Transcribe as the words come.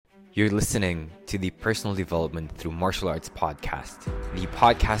You're listening to the Personal Development Through Martial Arts podcast, the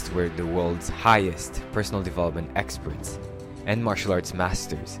podcast where the world's highest personal development experts and martial arts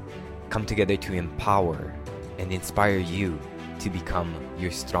masters come together to empower and inspire you to become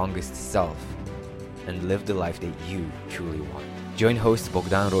your strongest self and live the life that you truly want. Join host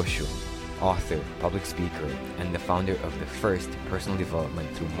Bogdan Roshu, author, public speaker, and the founder of the first personal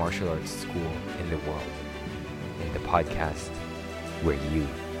development through martial arts school in the world, in the podcast where you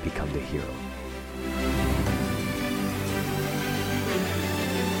become the hero.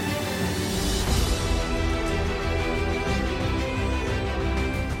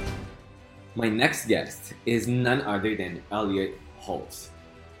 My next guest is none other than Elliot Hulse.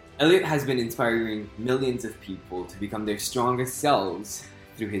 Elliot has been inspiring millions of people to become their strongest selves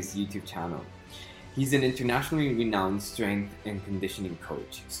through his YouTube channel. He's an internationally renowned strength and conditioning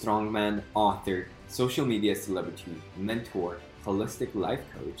coach, strongman, author, social media celebrity, mentor, holistic life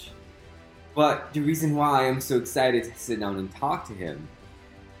coach. But the reason why I'm so excited to sit down and talk to him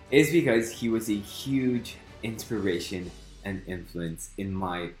is because he was a huge inspiration and influence in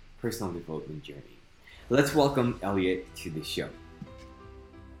my personal development journey. Let's welcome Elliot to the show.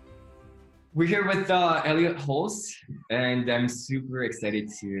 We're here with Elliot Hulse, and I'm super excited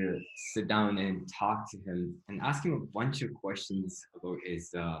to sit down and talk to him and ask him a bunch of questions about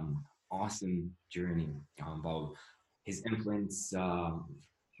his awesome journey, about his influence,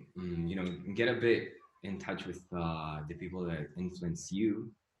 get a bit in touch with the people that influence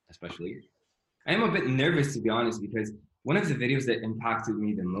you, especially. I am a bit nervous, to be honest, because one of the videos that impacted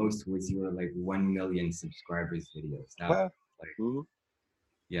me the most was your 1 million subscribers videos.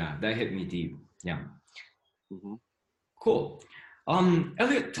 Yeah, that hit me deep. Yeah. Mm-hmm. Cool.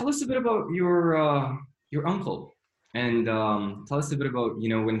 Elliot, tell us a bit about your uncle, and tell us a bit about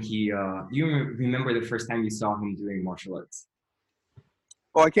when he. You remember the first time you saw him doing martial arts?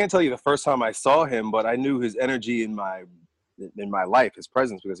 Well, I can't tell you the first time I saw him, but I knew his energy in my life, his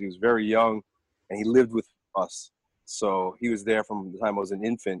presence, because he was very young, and he lived with us. So he was there from the time I was an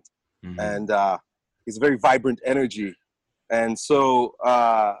infant, and he's a very vibrant energy. And so,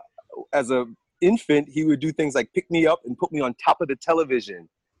 as a infant, he would do things like pick me up and put me on top of the television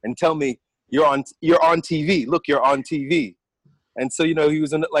and tell me, "You're on TV. Look, you're on TV." And so, he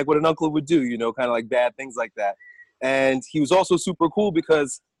was like what an uncle would do, kind of like bad things like that. And he was also super cool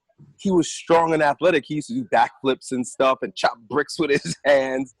because he was strong and athletic. He used to do backflips and stuff and chop bricks with his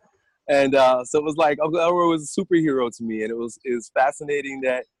hands. And so it was like Uncle Elroy was a superhero to me. And it was fascinating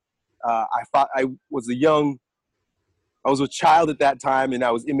that I thought I was a child at that time, and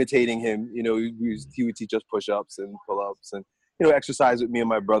I was imitating him. He would teach us push-ups and pull-ups and, exercise with me and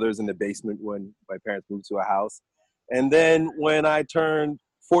my brothers in the basement when my parents moved to a house. And then when I turned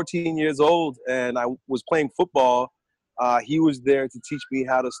 14 years old and I was playing football, he was there to teach me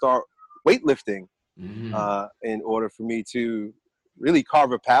how to start weightlifting in order for me to really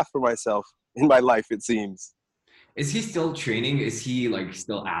carve a path for myself in my life, it seems. Is he still training? Is he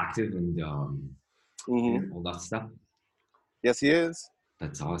still active and all that stuff? Yes, he is.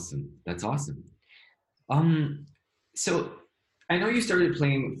 That's awesome. So I know you started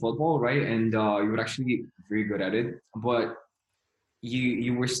playing football, right? And you were actually very good at it, but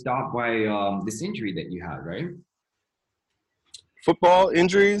you were stopped by this injury that you had, right? Football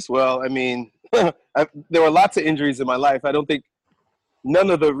injuries? Well, I mean, there were lots of injuries in my life. I don't think none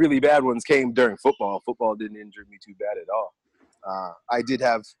of the really bad ones came during football. Football didn't injure me too bad at all. I did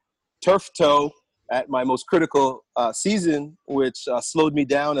have turf toe at my most critical season, which slowed me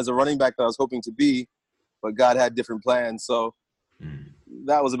down as a running back that I was hoping to be, but God had different plans. So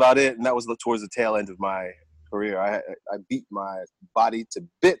that was about it, and that was towards the tail end of my career. I beat my body to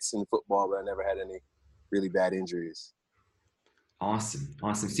bits in football, but I never had any really bad injuries. Awesome.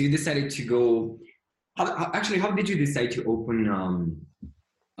 So you decided to go. How did you decide to open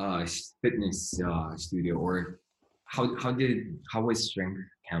a fitness studio, or how was Strength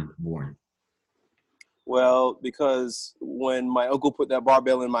Camp born? Well, because when my uncle put that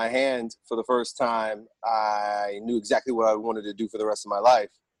barbell in my hand for the first time, I knew exactly what I wanted to do for the rest of my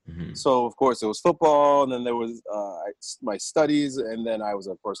life. So, of course, it was football, and then there was my studies, and then I was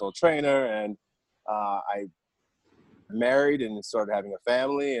a personal trainer, and I married and started having a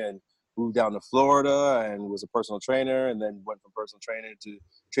family and moved down to Florida and was a personal trainer, and then went from personal trainer to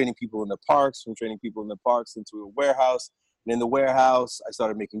training people in the parks, from training people in the parks into a warehouse. And in the warehouse, I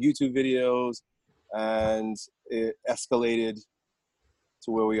started making YouTube videos, and it escalated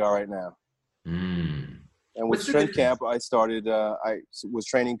to where we are right now. And with Strength Camp, I started, I was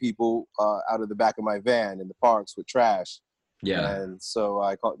training people out of the back of my van in the parks with trash. Yeah. And so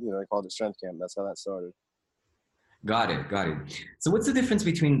I called it Strength Camp. That's how that started. Got it. Got it. So what's the difference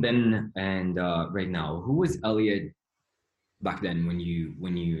between then and right now? Who was Elliot back then when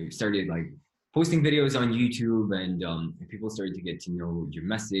you started like posting videos on YouTube and people started to get to know your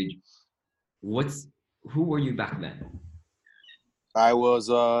message? What's who were you back then? I was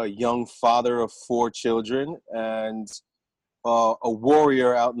a young father of 4 children and a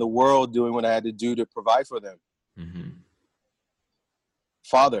warrior out in the world doing what I had to do to provide for them. Mm-hmm.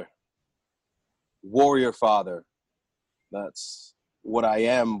 Father, warrior father. That's what I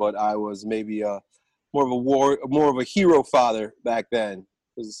am, but I was maybe more of a hero father back then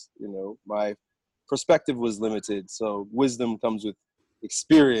because my perspective was limited. So wisdom comes with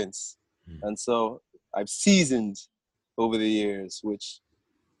experience, and so I've seasoned over the years, which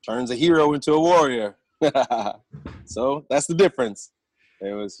turns a hero into a warrior. So that's the difference.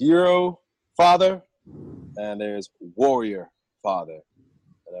 There was hero father, and there's warrior father,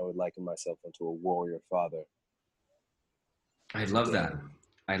 and I would liken myself into a warrior father. I love Today. that.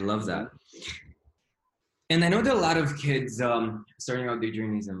 I love Mm-hmm. that. And I know that a lot of kids starting out their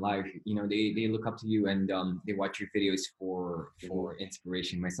journeys in life, they look up to you and they watch your videos for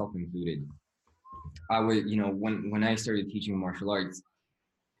inspiration, myself included. I was, when I started teaching martial arts,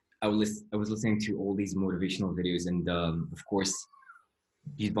 I was listening to all these motivational videos, and of course,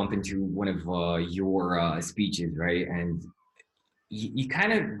 you bump into one of your speeches, right? And you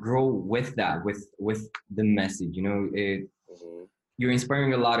kind of grow with that, with the message. Mm-hmm. You're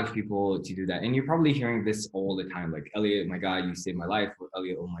inspiring a lot of people to do that, and you're probably hearing this all the time, like Elliot, my God, you saved my life. Or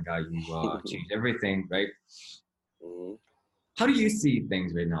Elliot, oh my God, you changed everything, right? Mm-hmm. How do you see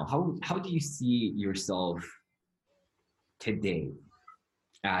things right now? How do you see yourself today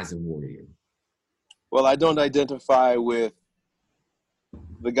as a warrior? Well, I don't identify with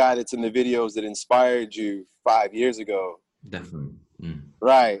the guy that's in the videos that inspired you 5 years ago. Definitely. Mm.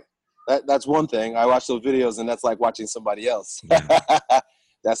 Right. That's one thing. I watch those videos and that's like watching somebody else. Yeah.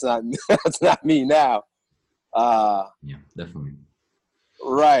 That's not that's not me now. Yeah, definitely.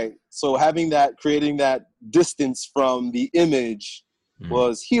 Right. So creating that distance from the image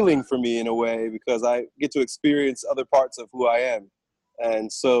was healing for me in a way because I get to experience other parts of who I am.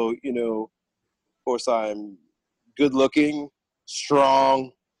 And so, of course, I'm good looking,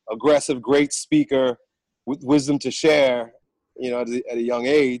 strong, aggressive, great speaker with wisdom to share, at a young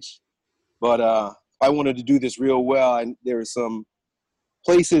age. But if I wanted to do this real well, there were some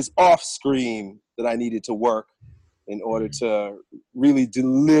places off screen that I needed to work in order to really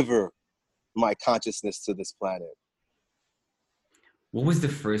deliver my consciousness to this planet. What was the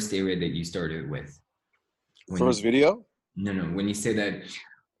first area that you started with? First video? No, when you say that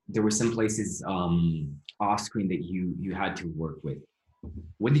there were some places off screen that you had to work with,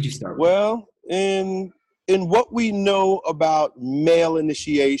 what did you start with? Well, in what we know about male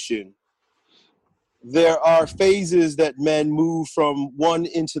initiation, there are phases that men move from one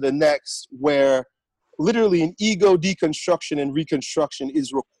into the next where literally an ego deconstruction and reconstruction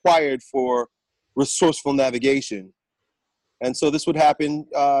is required for resourceful navigation. And so this would happen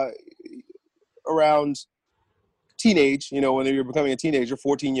around teenage, when you're becoming a teenager,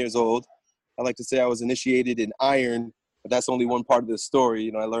 14 years old. I like to say I was initiated in iron, but that's only one part of the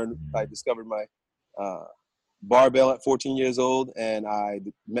story. I discovered my barbell at 14 years old, and I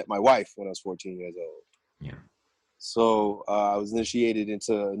met my wife when I was 14 years old. Yeah. So I was initiated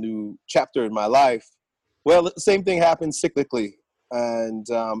into a new chapter in my life. Well, the same thing happened cyclically. And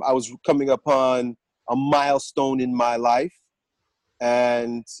I was coming upon a milestone in my life.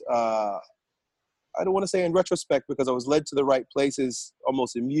 And I don't want to say in retrospect because I was led to the right places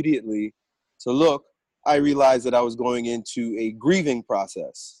almost immediately to look. I realized that I was going into a grieving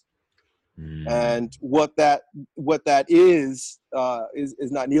process. And what that is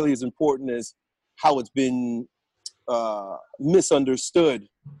not nearly as important as how it's been misunderstood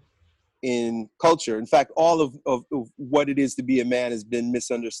in culture. In fact, all of what it is to be a man has been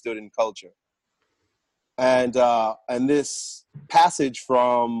misunderstood in culture. And this passage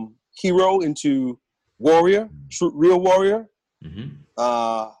from hero into warrior, real warrior,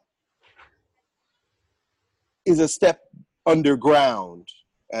 is a step underground.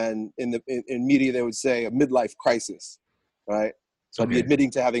 And in media, they would say a midlife crisis, right? So I'd be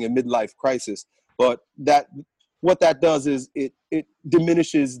admitting to having a midlife crisis. But what that does is it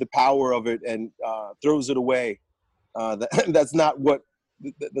diminishes the power of it and throws it away. That's not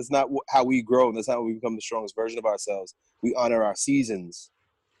how we grow. That's not how we become the strongest version of ourselves. We honor our seasons,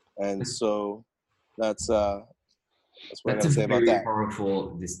 and so that's what I gotta say about that. That's a very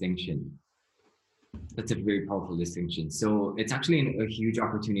powerful distinction. That's a very powerful distinction. So it's actually a huge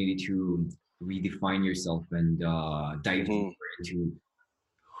opportunity to redefine yourself and dive deeper into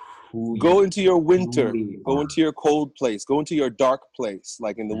who Go you into your winter. truly Go are. into your cold place. Go into your dark place,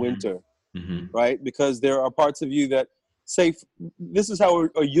 like in the winter, Mm-hmm. right? Because there are parts of you that say, this is how a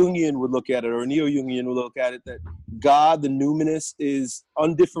Jungian would look at it, or a neo-Jungian would look at it, that God, the numinous, is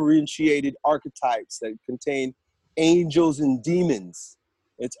undifferentiated archetypes that contain angels and demons.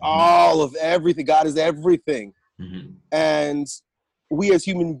 It's all of everything. God is everything. Mm-hmm. And we as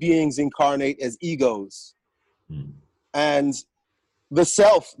human beings incarnate as egos. Mm-hmm. And the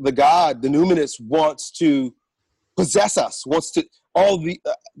self, the God, the numinous, wants to possess us, wants to, all the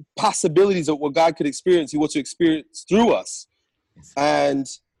possibilities of what God could experience, he wants to experience through us. Yes. And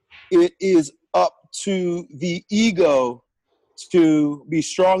it is up to the ego to be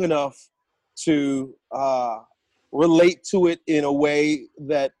strong enough to relate to it in a way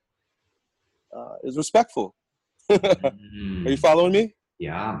that is respectful. Are you following me?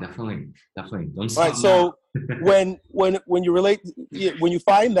 Yeah, definitely. Definitely. Don't Right. stop So now. when you relate, when you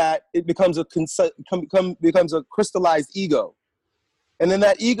find that, it becomes becomes a crystallized ego. And then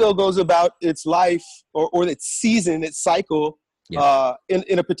that ego goes about its life or its season, its cycle, Yeah.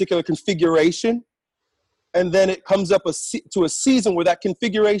 in a particular configuration. And then it comes up to a season where that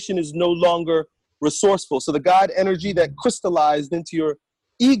configuration is no longer resourceful. So the God energy that crystallized into your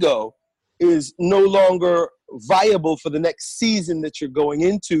ego is no longer viable for the next season that you're going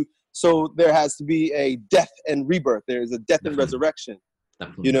into. So there has to be a death and rebirth. There is a death and Definitely. resurrection.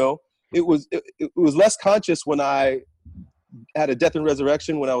 Definitely. You know, it was less conscious when I had a death and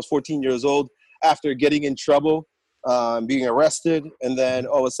resurrection when I was 14 years old after getting in trouble, being arrested, and then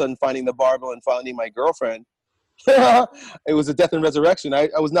all of a sudden finding the Bible and finding my girlfriend. It was a death and resurrection. I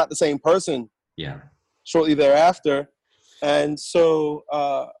was not the same person Yeah. shortly thereafter. And so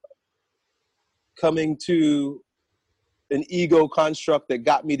coming to an ego construct that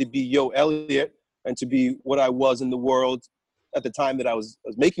got me to be Yo Elliott and to be what I was in the world at the time that I was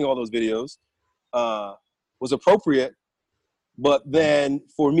making all those videos was appropriate. But then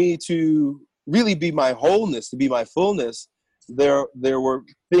for me to really be my wholeness, to be my fullness, there were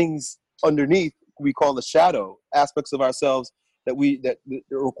things underneath we call the shadow, aspects of ourselves that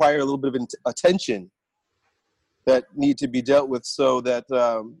require a little bit of attention, that need to be dealt with, so that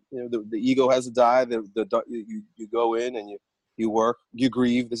the ego has to die. You go in and you work, you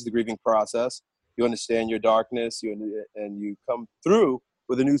grieve. This is the grieving process. You understand your darkness, and you come through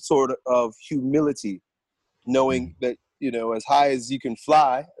with a new sort of humility, knowing that, as high as you can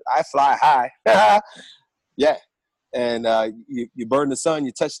fly, I fly high. Yeah. And you burn the sun,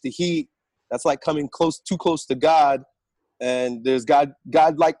 you touch the heat. That's like coming too close to God. And there's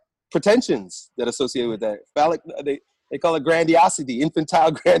God-like pretensions that are associated with that. Phallic, they call it grandiosity, infantile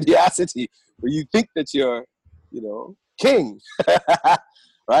grandiosity, where you think that you're, king,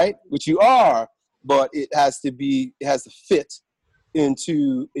 right? Which you are, but it has to fit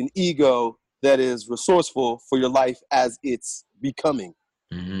into an ego that is resourceful for your life as it's becoming.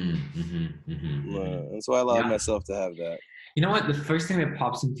 And so I allowed myself to have that. You know what? The first thing that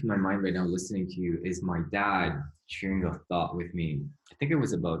pops into my mind right now listening to you is my dad sharing a thought with me. I think it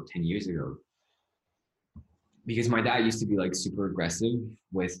was about 10 years ago. Because my dad used to be like super aggressive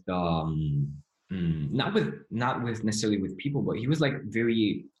with not with necessarily with people, but he was like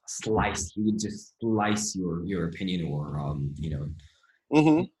very sliced. He would just slice your opinion or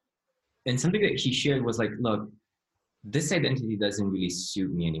And something that he shared was like, look, this identity doesn't really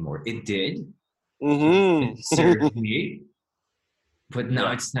suit me anymore. It did. It served me. But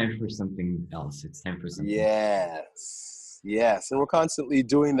now it's time for something else. It's time for something else. Yes. And we're constantly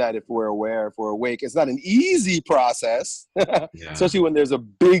doing that if we're aware, if we're awake. It's not an easy process, especially when there's a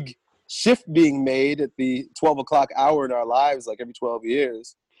big shift being made at the 12 o'clock hour in our lives, like every 12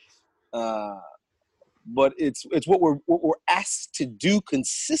 years. But it's what we're asked to do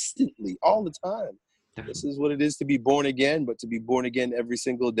consistently all the time. Definitely. This is what it is to be born again, but to be born again every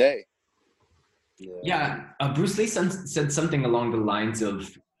single day. Bruce Lee said something along the lines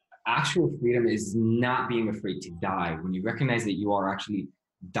of actual freedom is not being afraid to die. When you recognize that you are actually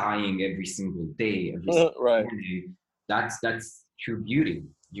dying every single day, every single morning, that's true beauty.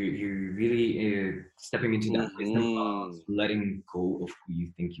 You're really stepping into that wisdom of letting go of who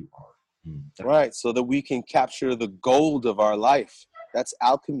you think you are. Right, so that we can capture the gold of our life. That's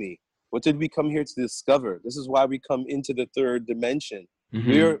alchemy. What did we come here to discover? This is why we come into the third dimension.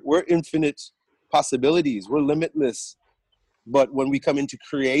 We're infinite possibilities. We're limitless. But when we come into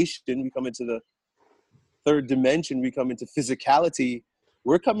creation, we come into the third dimension, we come into physicality.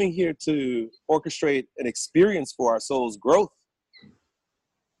 We're coming here to orchestrate an experience for our soul's growth.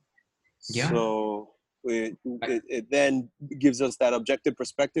 Yeah. So it then gives us that objective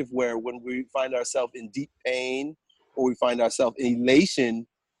perspective where when we find ourselves in deep pain or we find ourselves in elation,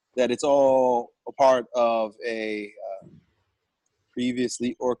 that it's all a part of a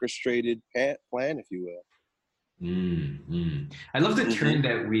previously orchestrated plan, if you will. I love the turn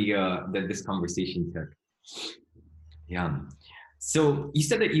Mm-hmm. that that this conversation took. Yeah. So you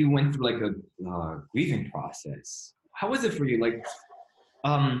said that you went through like a grieving process. How was it for you? Like,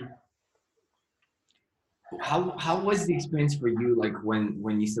 um, how was the experience for you? Like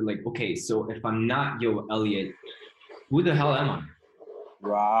when you said like, okay, so if I'm not Yo Elliot, who the hell am I?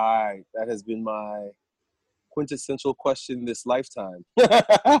 Right. That has been my quintessential question this lifetime.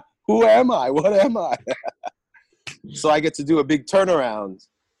 Who am I? What am I? So I get to do a big turnaround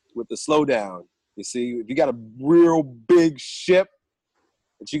with the slowdown. You see, if you got a real big ship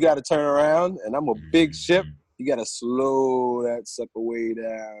that you got to turn around, and I'm a big ship, you got to slow that sucker way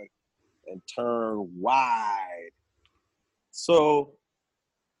down and turn wide. So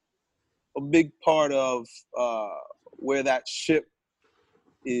a big part of where that ship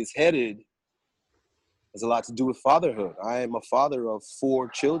is headed has a lot to do with fatherhood. I am a father of 4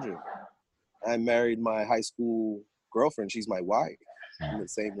 children. I married my high school girlfriend. She's my wife. I'm the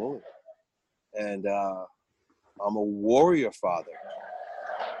same woman. And I'm a warrior father.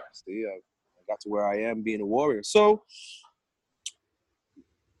 See, I got to where I am being a warrior. So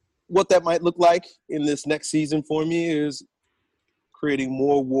what that might look like in this next season for me is creating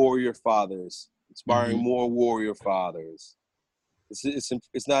more warrior fathers, inspiring more warrior fathers. It's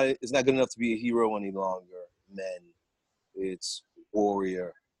not good enough to be a hero any longer, men. It's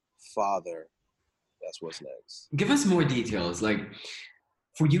warrior father. That's what's next. Give us more details. Like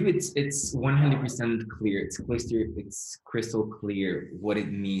for you, it's 100% clear. It's crystal clear what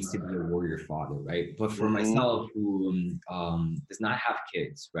it means to be a warrior father, right? But for myself, who does not have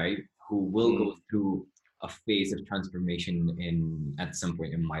kids, right, who will go through a phase of transformation at some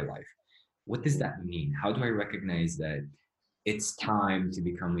point in my life, what does that mean? How do I recognize that it's time to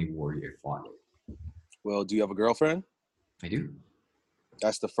become a warrior father? Well, do you have a girlfriend? I do.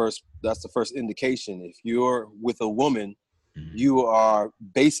 That's the first indication. If you're with a woman, you are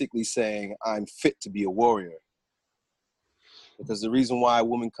basically saying, I'm fit to be a warrior. Because the reason why a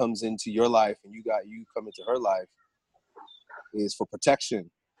woman comes into your life and you come into her life is for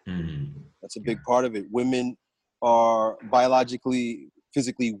protection. That's a big part of it. Women are biologically,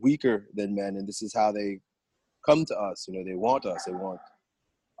 physically weaker than men, and this is how they come to us. You know, they want us. They want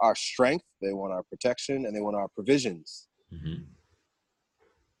our strength, they want our protection, and they want our provisions.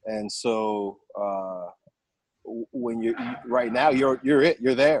 And so when you're right now, you're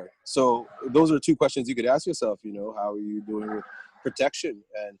there. So those are 2 questions you could ask yourself. You know, how are you doing with protection?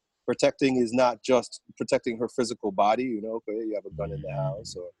 And protecting is not just protecting her physical body. You know, okay, you have a gun in the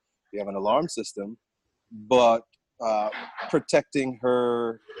house or you have an alarm system, but protecting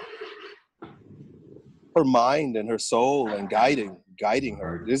her mind and her soul and guiding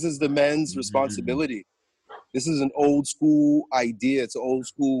her. This is the men's responsibility. This is an old school idea. It's an old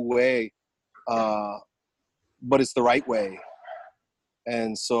school way, but it's the right way.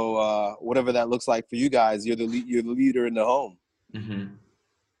 And so whatever that looks like for you guys, you're the leader in the home. You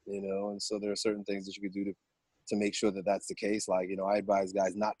know, and so there are certain things that you could do to make sure that that's the case. Like, you know, I advise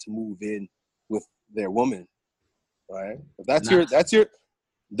guys not to move in with their woman, right? If that's your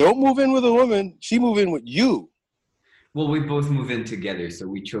don't move in with a woman. She move in with you. Well, we both move in together, so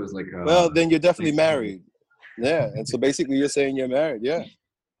we chose like a... Well, then you're definitely married. Yeah, and so basically you're saying you're married, yeah.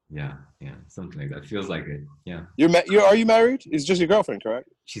 Yeah, something like that. Feels like it, yeah. Are you married? It's just your girlfriend, correct?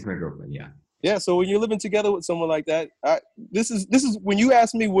 She's my girlfriend, yeah. Yeah, so when you're living together with someone like that, this is when you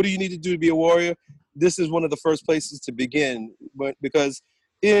ask me what do you need to do to be a warrior, this is one of the first places to begin. Because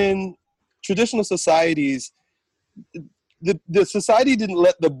in traditional societies, the society didn't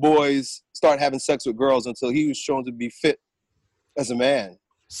let the boys start having sex with girls until he was shown to be fit as a man.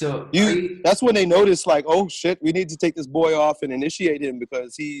 So that's when they noticed, like, oh shit, we need to take this boy off and initiate him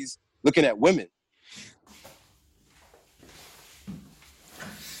because he's looking at women.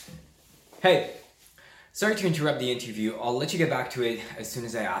 Hey, sorry to interrupt the interview. I'll let you get back to it as soon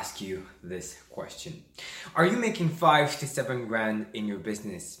as I ask you this question. Are you making 5 to 7 grand in your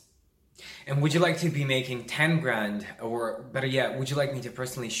business? And would you like to be making 10 grand? Or better yet, would you like me to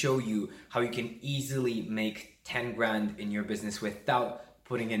personally show you how you can easily make 10 grand in your business without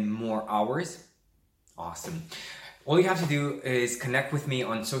putting in more hours? Awesome. All you have to do is connect with me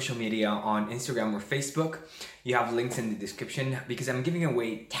on social media, on Instagram or Facebook. You have links in the description because I'm giving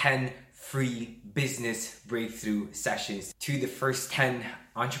away 10 free business breakthrough sessions to the first 10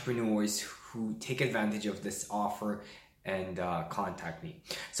 entrepreneurs who take advantage of this offer and contact me.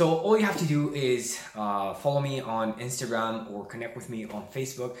 So all you have to do is follow me on Instagram or connect with me on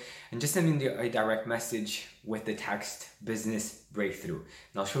Facebook and just send me a direct message with the text business breakthrough.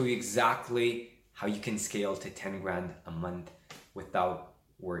 And I'll show you exactly how you can scale to 10 grand a month without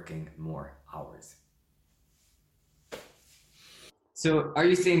working more hours. So are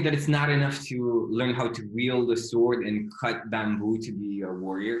you saying that it's not enough to learn how to wield a sword and cut bamboo to be a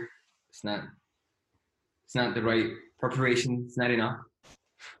warrior? It's not the right preparation. It's not enough.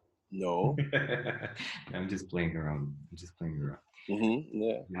 No. I'm just playing around.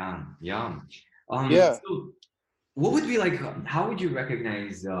 Yeah. Yeah. Yeah. So what would be like, how would you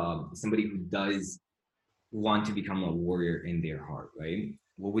recognize somebody who does want to become a warrior in their heart, right?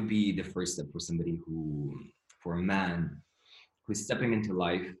 What would be the first step for a man who's stepping into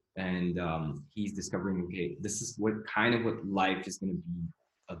life and he's discovering, okay, this is what life is going to be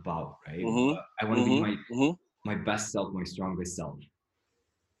about, right? I want to be my best self, my strongest self.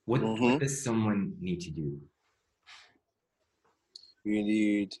 What does someone need to do? You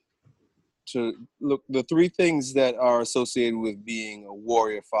need to look. The three things that are associated with being a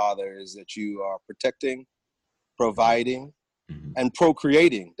warrior father is that you are protecting, providing, and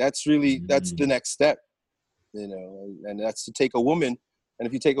procreating. That's really, that's the next step, you know, and that's to take a woman. And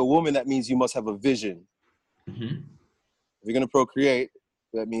if you take a woman, that means you must have a vision. If you're going to procreate,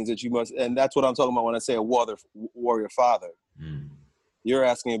 that means that you must, and that's what I'm talking about when I say a warrior father. You're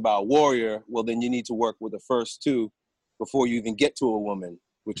asking about warrior, well, then you need to work with the first two before you even get to a woman,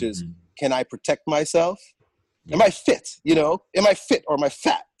 which is, can I protect myself? Am I fit? You know, am I fit or am I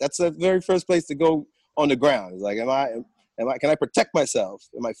fat? That's the very first place to go on the ground. It's like, can I protect myself?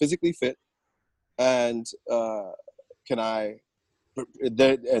 Am I physically fit? And can I,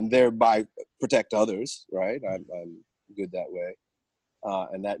 and thereby protect others, right? I'm good that way.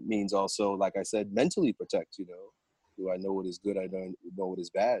 And that means also, like I said, mentally protect, you know. Do I know what is good? I don't know what is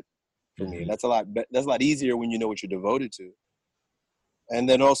bad for me. And that's a lot easier when you know what you're devoted to. And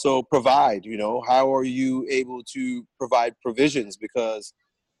then also provide, you know, how are you able to provide provisions? Because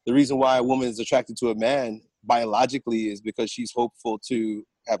the reason why a woman is attracted to a man biologically is because she's hopeful to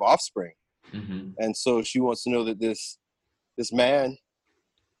have offspring. And so she wants to know that this man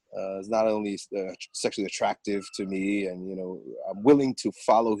is not only sexually attractive to me and, you know, I'm willing to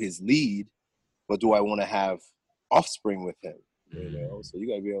follow his lead, but do I want to have offspring with him? You know, so you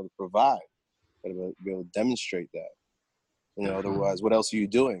got to be able to provide, got to be able to demonstrate that. You know, otherwise, what else are you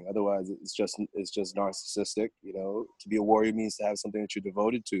doing? Otherwise, it's just narcissistic. You know, to be a warrior means to have something that you're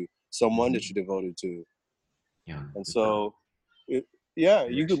devoted to, someone that you're devoted to. Yeah. And so,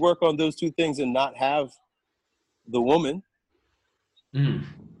 you could work on those two things and not have the woman,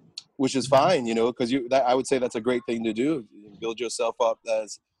 which is fine. You know, because I would say that's a great thing to do. You build yourself up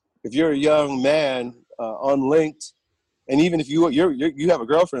as, if you're a young man, unlinked, and even if you have a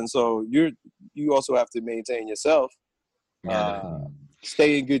girlfriend, so you also have to maintain yourself.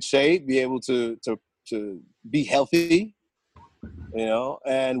 Stay in good shape, be able to be healthy, you know,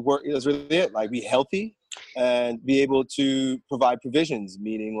 and work. That's really it. Like, be healthy and be able to provide provisions,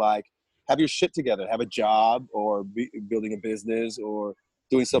 meaning like have your shit together, have a job, or building a business, or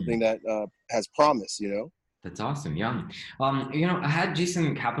doing something that has promise, you know. That's awesome. Yeah. You know, I had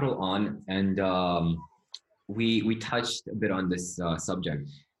Jason Capital on, and we touched a bit on this subject.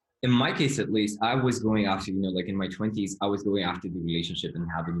 In my case, at least, I was going after, you know, like in my 20s, I was going after the relationship and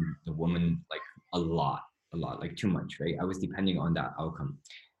having the woman like a lot, like too much, right? I was depending on that outcome.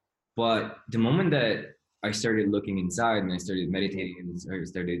 But the moment that I started looking inside and I started meditating and I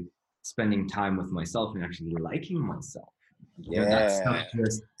started spending time with myself and actually liking myself, you know, that stuff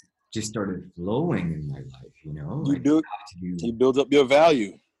just started flowing in my life, you know? You build up your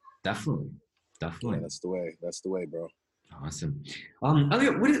value. Definitely. Yeah, that's the way, bro. Awesome.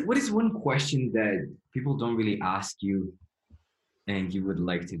 Elliot, what is one question that people don't really ask you and you would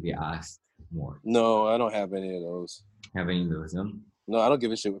like to be asked more? No, I don't have any of those. Have any of those, huh? No, I don't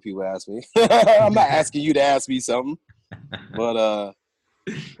give a shit what people ask me. I'm not asking you to ask me something. But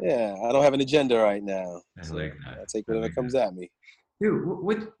yeah, I don't have an agenda right now. I like that. I'll take whatever comes at me. Dude,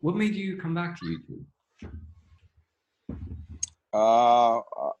 what made you come back to YouTube?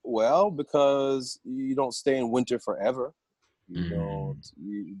 Well, because you don't stay in winter forever. You know,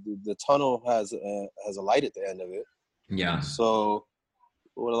 the tunnel has a light at the end of it. Yeah. So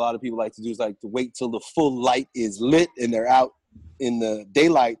what a lot of people like to do is like to wait till the full light is lit and they're out in the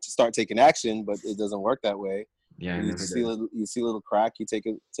daylight to start taking action, but it doesn't work that way. Yeah, you see a little crack, you take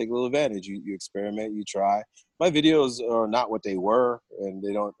a little advantage. You experiment, you try. My videos are not what they were, and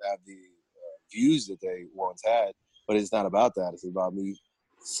they don't have the views that they once had. But it's not about that. It's about me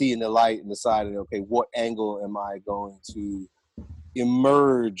seeing the light and deciding, okay, what angle am I going to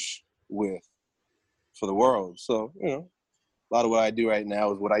emerge with for the world? So, you know, a lot of what I do right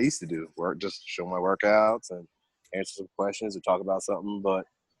now is what I used to do. Just show my workouts and answer some questions or talk about something. But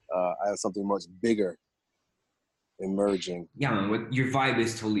I have something much bigger emerging. Yeah, man, what your vibe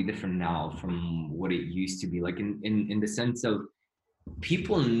is totally different now from what it used to be. Like in the sense of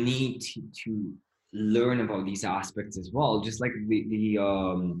people need to learn about these aspects as well. Just like the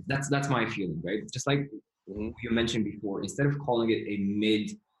that's my feeling, right? Just like Mm-hmm. you mentioned before, instead of calling it a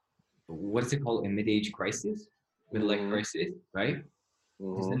what is it called? A mid-age crisis, midlife crisis, right?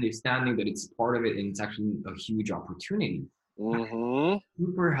 Just understanding that it's part of it and it's actually a huge opportunity.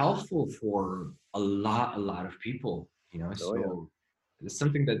 Super helpful for a lot of people, you know. So it's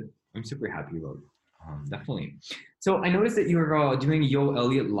something that I'm super happy about. Definitely. So I noticed that you're doing Yo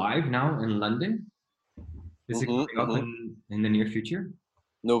Elliott live now in London. Is it coming up in the near future?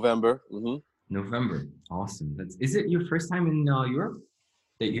 November. November. Awesome. Is it your first time in Europe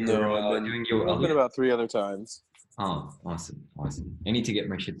that you're doing Yo I've Elliott? been about 3 other times. Oh, awesome. I need to get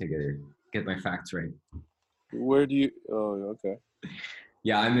my shit together, get my facts right. Where do you? Oh, okay.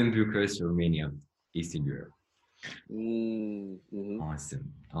 Yeah, I'm in Bucharest, Romania, Eastern Europe. Mm-hmm.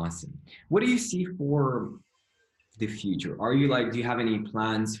 Awesome. What do you see for the future? Do you have any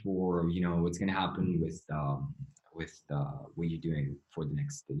plans for, you know, what's going to happen with what you're doing for the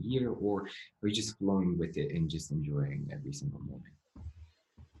next year, or are you just flowing with it and just enjoying every single moment?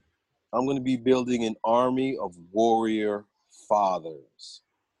 I'm going to be building an army of warrior fathers.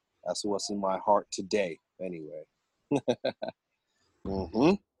 That's what's in my heart today, anyway.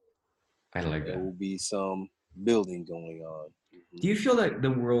 I like that. There will be some building going on. Do you feel like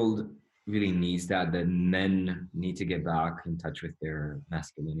the world really needs that men need to get back in touch with their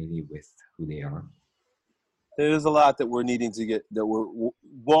masculinity, with who they are? There's a lot that we're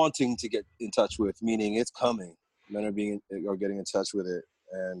wanting to get in touch with, meaning it's coming. Men are getting in touch with it,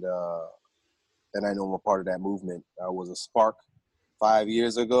 and I know I'm a part of that movement. I was a spark 5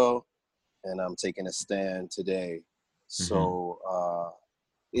 years ago, and I'm taking a stand today. So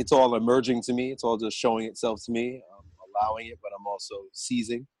it's all emerging to me. It's all just showing itself to me. I'm allowing it, but I'm also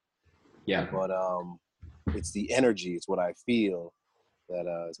seizing. Yeah. But it's the energy. It's what I feel that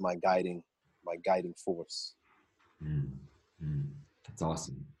is my guiding force. That's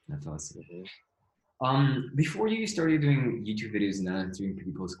awesome. Before you started doing YouTube videos and answering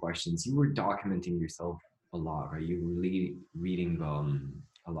people's questions, you were documenting yourself a lot, right? You were reading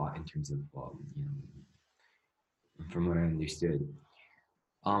a lot in terms of you know, from what I understood.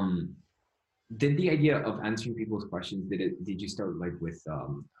 Did the idea of answering people's questions, did you start like with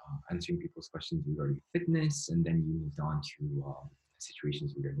answering people's questions regarding fitness, and then you moved on to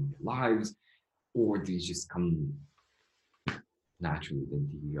situations regarding their lives, or did it just come naturally?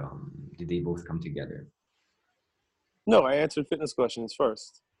 Did they both come together? No, I answered fitness questions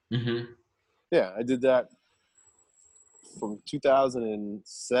first. Yeah, I did that from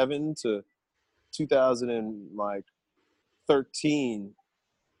 2007 to 2013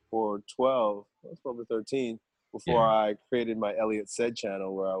 or 12. That's probably 13 before I created my Elliott Said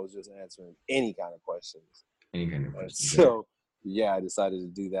channel, where I was just answering any kind of questions. So yeah, I decided to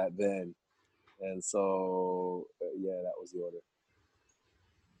do that then, and so yeah, that was the order.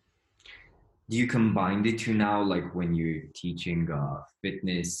 Do you combine the two now, like when you're teaching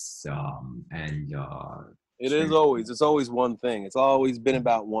fitness and it's always one thing. It's always been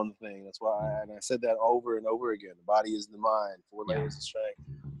about one thing. That's why and I said that over and over again. The body is the mind, 4 layers of strength,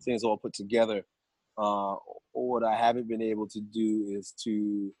 things all put together. What I haven't been able to do is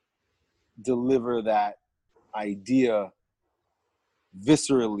to deliver that idea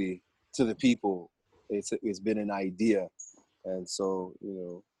viscerally to the people. It's been an idea, and so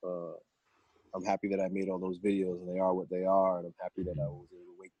I'm happy that I made all those videos, and they are what they are, and I'm happy that I was able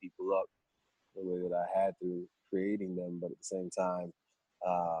to wake people up the way that I had through creating them. But at the same time,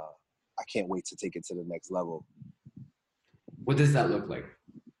 I can't wait to take it to the next level. What does that look like?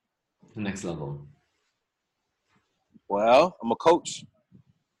 The next level? Well, I'm a coach.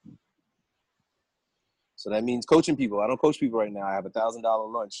 So that means coaching people. I don't coach people right now. I have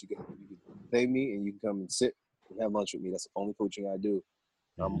 $1,000 lunch. You can pay me and you can come and sit and have lunch with me. That's the only coaching I do.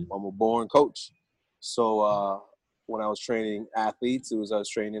 I'm a born coach. So when I was training athletes, I was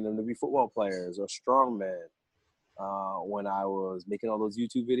training them to be football players or strongmen. When I was making all those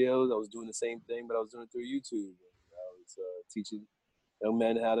YouTube videos, I was doing the same thing, but I was doing it through YouTube. I was teaching young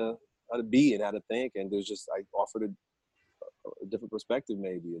men how to be and how to think, and there's just I offered a different perspective,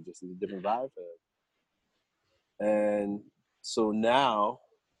 maybe, or just a different vibe for them. And so now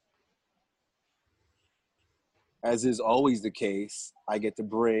as is always the case, I get to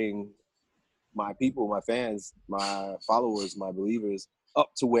bring my people, my fans, my followers, my believers up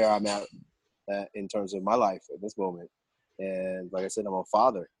to where I'm at in terms of my life at this moment. And like I said, I'm a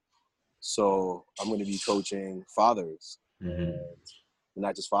father. So I'm going to be coaching fathers, Mm-hmm. and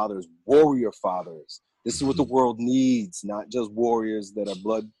not just fathers, warrior fathers. This is what the Mm-hmm. world needs, not just warriors that are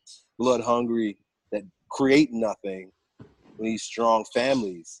blood hungry, that create nothing. We need strong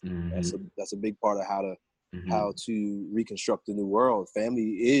families. Mm-hmm. That's a big part of Mm-hmm. how to reconstruct the new world.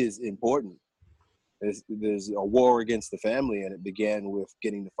 Family is important. There's a war against the family, and it began with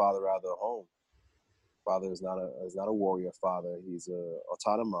getting the father out of the home. Father is not a warrior father. He's a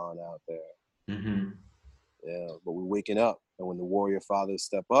autonomon out there. Mm-hmm. Yeah, but we're waking up, and when the warrior fathers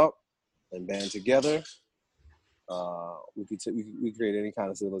step up and band together, we create any kind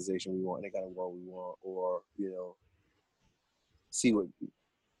of civilization we want, any kind of world we want, or see what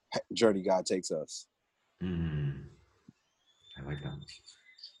journey God takes us. Mm. I like that.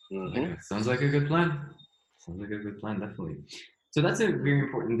 Mm-hmm. Sounds like a good plan. Sounds like a good plan, definitely. So that's a very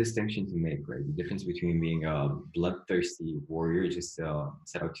important distinction to make, right? The difference between being a bloodthirsty warrior just set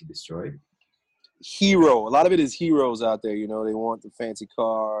out to destroy. Hero. A lot of it is heroes out there. They want the fancy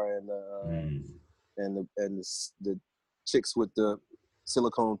car Mm. and the chicks with the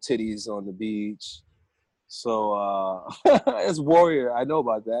silicone titties on the beach. So as warrior, I know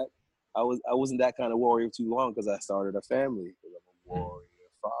about that. I wasn't that kind of warrior too long because I started a family. Because I'm a warrior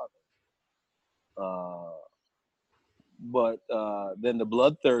father. But then the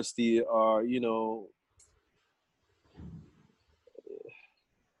bloodthirsty are,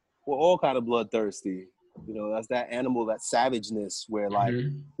 we're all kind of bloodthirsty. That's that animal, that savageness where like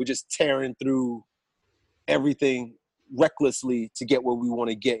Mhm. we're just tearing through everything recklessly to get where we want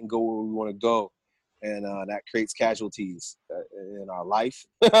to get and go where we want to go. And that creates casualties in our life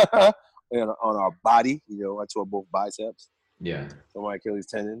and on our body. I tore both biceps, Yeah. on my Achilles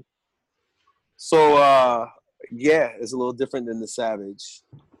tendon. So, yeah, it's a little different than the savage.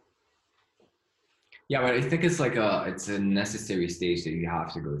 Yeah, but I think it's a necessary stage that you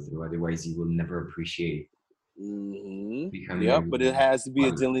have to go through. Otherwise, you will never appreciate Mm-hmm. becoming Yep, but it has to be a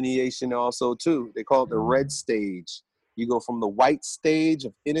a delineation also too. They call it the red stage. You go from the white stage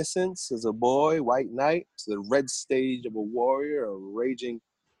of innocence as a boy, white knight, to the red stage of a warrior, a raging,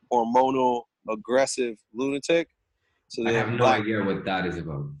 hormonal, aggressive lunatic, to I the have no black. idea what that is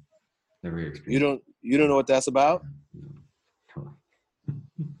about. Never You experienced. don't know what that's about? No,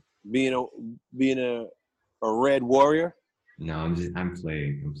 Being a being a red warrior. no, I'm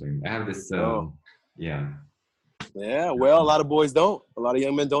playing. I'm playing. I have this. Oh, Yeah. yeah. Well, a lot of boys don't. A lot of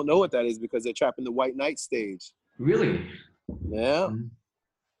young men don't know what that is because they're trapped in the white knight stage. Really? Yeah. Mhm.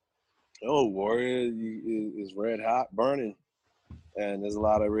 Oh, warrior is red hot, burning, and there's a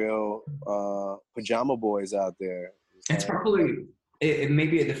lot of real pajama boys out there. It's probably it may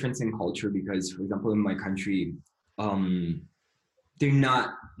be a difference in culture because, for example, in my country, um, they're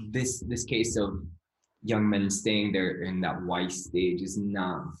not this case of young men staying there in that white stage is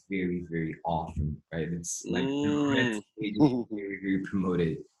not very often, right? It's like the red Mm. stage is very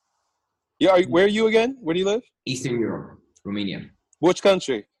promoted. Yeah, where are you again? Where do you live? Eastern Europe, Romania. Which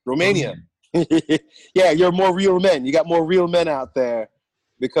country? Romania. Romania. Yeah, you're more real men. You got more real men out there,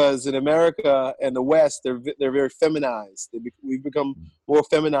 because in America and the West, they're very feminized. We've become more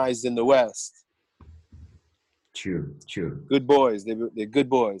feminized in the West. True, true. Good boys. They're good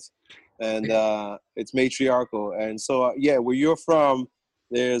boys, and it's matriarchal. And so, yeah, where you're from,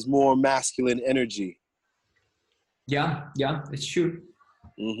 there's more masculine energy. Yeah, it's true.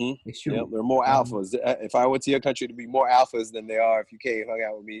 Mm-hmm. It's Yep, true. they're more alphas. If I went to your country, to be more alphas than they are if you came hung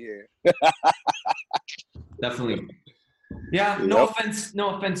out with me here. Definitely. Yeah, Yep. no offense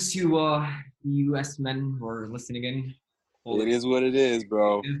to the US men who are listening in. It is what it is,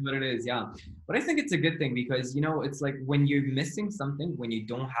 bro. It is what it is, yeah. But I think it's a good thing because it's like when you're missing something, when you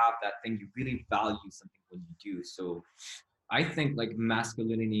don't have that thing, you really value something when you do. So I think like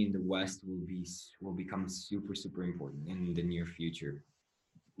masculinity in the West will become super important in the near future.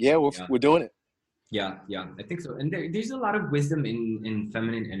 Yeah, Yeah. we're doing it. Yeah, I think so. And there's a lot of wisdom in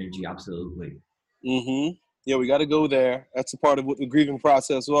feminine energy, absolutely. Mm-hmm. Yeah, we got to go there. That's a part of what the grieving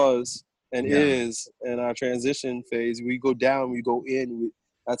process was and Yeah. is in our transition phase. We go down, we go in.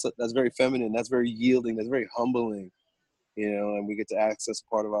 That's very feminine. That's very yielding. That's very humbling. And we get to access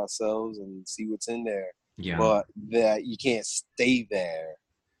part of ourselves and see what's in there. Yeah. But that you can't stay there.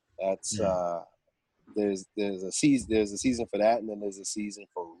 That's Mm. there's a season for that, and then there's a season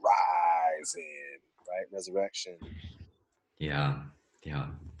for rising, right? Resurrection. Yeah.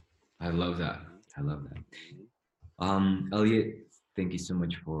 I love that. Elliot, thank you so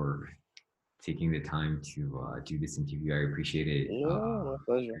much for taking the time to do this interview. I appreciate it My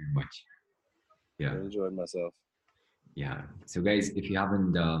pleasure. very much. Yeah. I enjoyed myself. Yeah. So guys, if you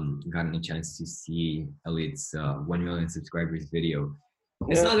haven't gotten a chance to see Elliot's 1 million subscribers video,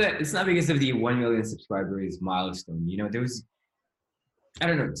 it's not because of the 1 million subscribers milestone. You know, there was, I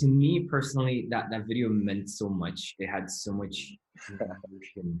don't know, to me personally, that video meant so much. It had so much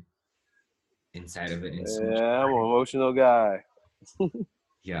emotion inside of it. And so much I'm an emotional guy.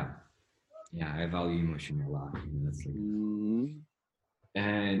 Yeah, I value emotion a lot. You know, that's like,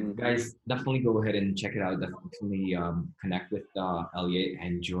 and Mhm. guys, definitely go ahead and check it out. Definitely connect with Elliot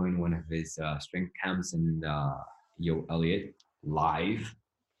and join one of his strength camps and Yo Elliot live.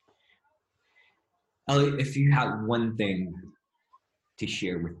 Elliot, if you have one thing to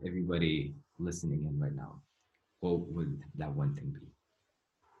share with everybody listening in right now, what would that one thing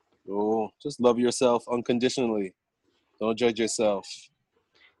be? Oh, just love yourself unconditionally. Don't judge yourself.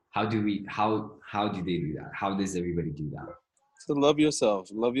 How do they do that? How does everybody do that? So love yourself.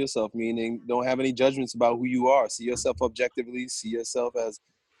 Love yourself, meaning don't have any judgments about who you are. See yourself objectively. See yourself as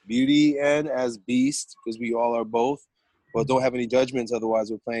beauty and as beast, because we all are both. But don't have any judgments, otherwise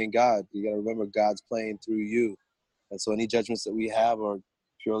we're playing God. You got to remember God's playing through you. And so any judgments that we have are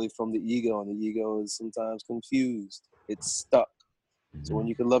purely from the ego, and the ego is sometimes confused. It's stuck. So when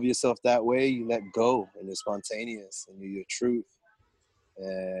you can love yourself that way, you let go, and you're spontaneous, and you're your truth,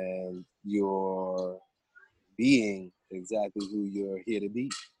 and you're being exactly who you're here to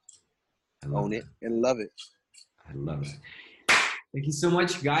be. Own it and love it. I love it. Thank you so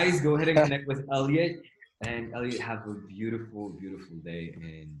much, guys. Go ahead and connect with Elliot. And Elliot, have a beautiful, beautiful day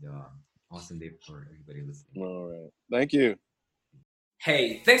and awesome day for everybody listening. All right. Thank you.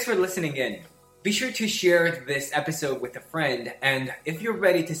 Hey, thanks for listening in. Be sure to share this episode with a friend. And if you're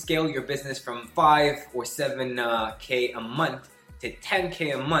ready to scale your business from 5 or 7K a month to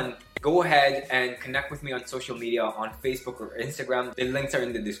 10K a month, go ahead and connect with me on social media on Facebook or Instagram. The links are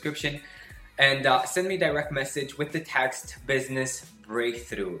in the description. And send me a direct message with the text Business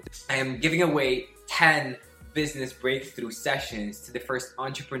Breakthrough. I am giving away 10 business breakthrough sessions to the first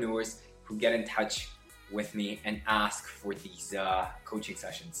entrepreneurs who get in touch with me and ask for these coaching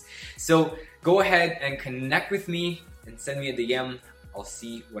sessions. So go ahead and connect with me and send me a DM. I'll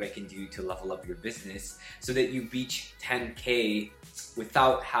see what I can do to level up your business so that you reach 10K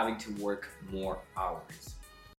without having to work more hours.